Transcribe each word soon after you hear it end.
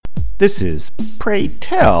This is Pray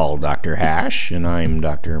Tell Dr. Hash, and I'm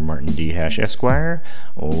Dr. Martin D. Hash, Esquire,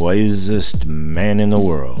 wisest man in the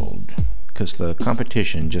world. 'Cause the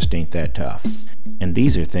competition just ain't that tough. And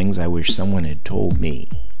these are things I wish someone had told me.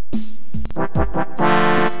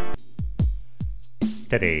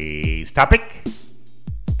 Today's topic: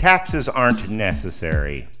 taxes aren't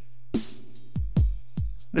necessary.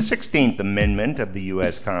 The 16th Amendment of the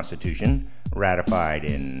U.S. Constitution, ratified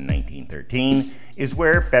in 1913, is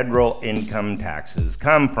where federal income taxes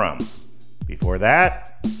come from. Before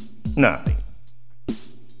that, nothing.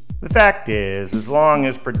 The fact is, as long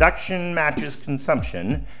as production matches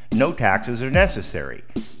consumption, no taxes are necessary.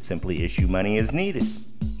 Simply issue money as needed.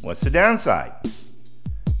 What's the downside?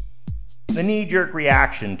 The knee-jerk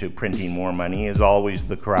reaction to printing more money is always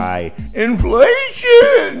the cry,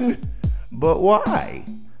 "Inflation!" But why?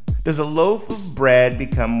 Does a loaf of bread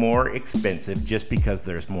become more expensive just because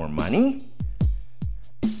there's more money?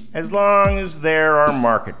 As long as there are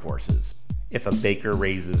market forces. If a baker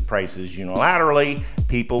raises prices unilaterally,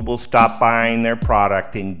 people will stop buying their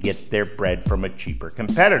product and get their bread from a cheaper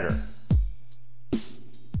competitor.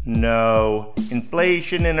 No,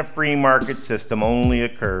 inflation in a free market system only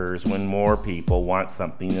occurs when more people want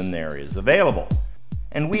something than there is available.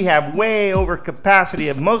 And we have way over capacity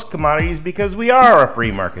of most commodities because we are a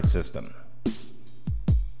free market system.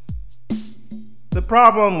 The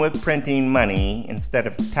problem with printing money instead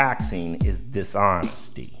of taxing is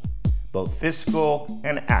dishonesty, both fiscal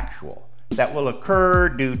and actual, that will occur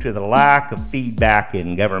due to the lack of feedback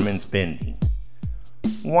in government spending.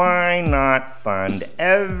 Why not fund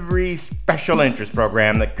every special interest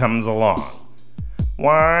program that comes along?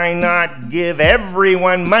 Why not give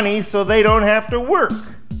everyone money so they don't have to work?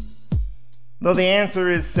 Though the answer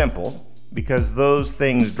is simple, because those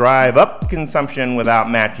things drive up consumption without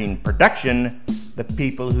matching production, the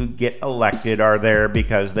people who get elected are there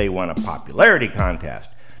because they won a popularity contest,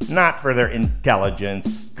 not for their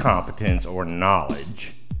intelligence, competence, or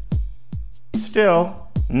knowledge. Still,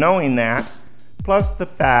 knowing that, plus the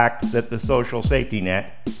fact that the social safety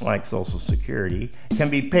net, like Social Security, can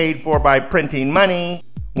be paid for by printing money,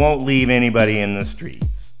 won't leave anybody in the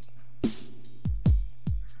streets.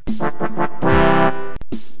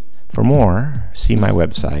 For more, see my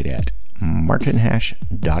website at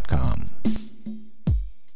martinhash.com.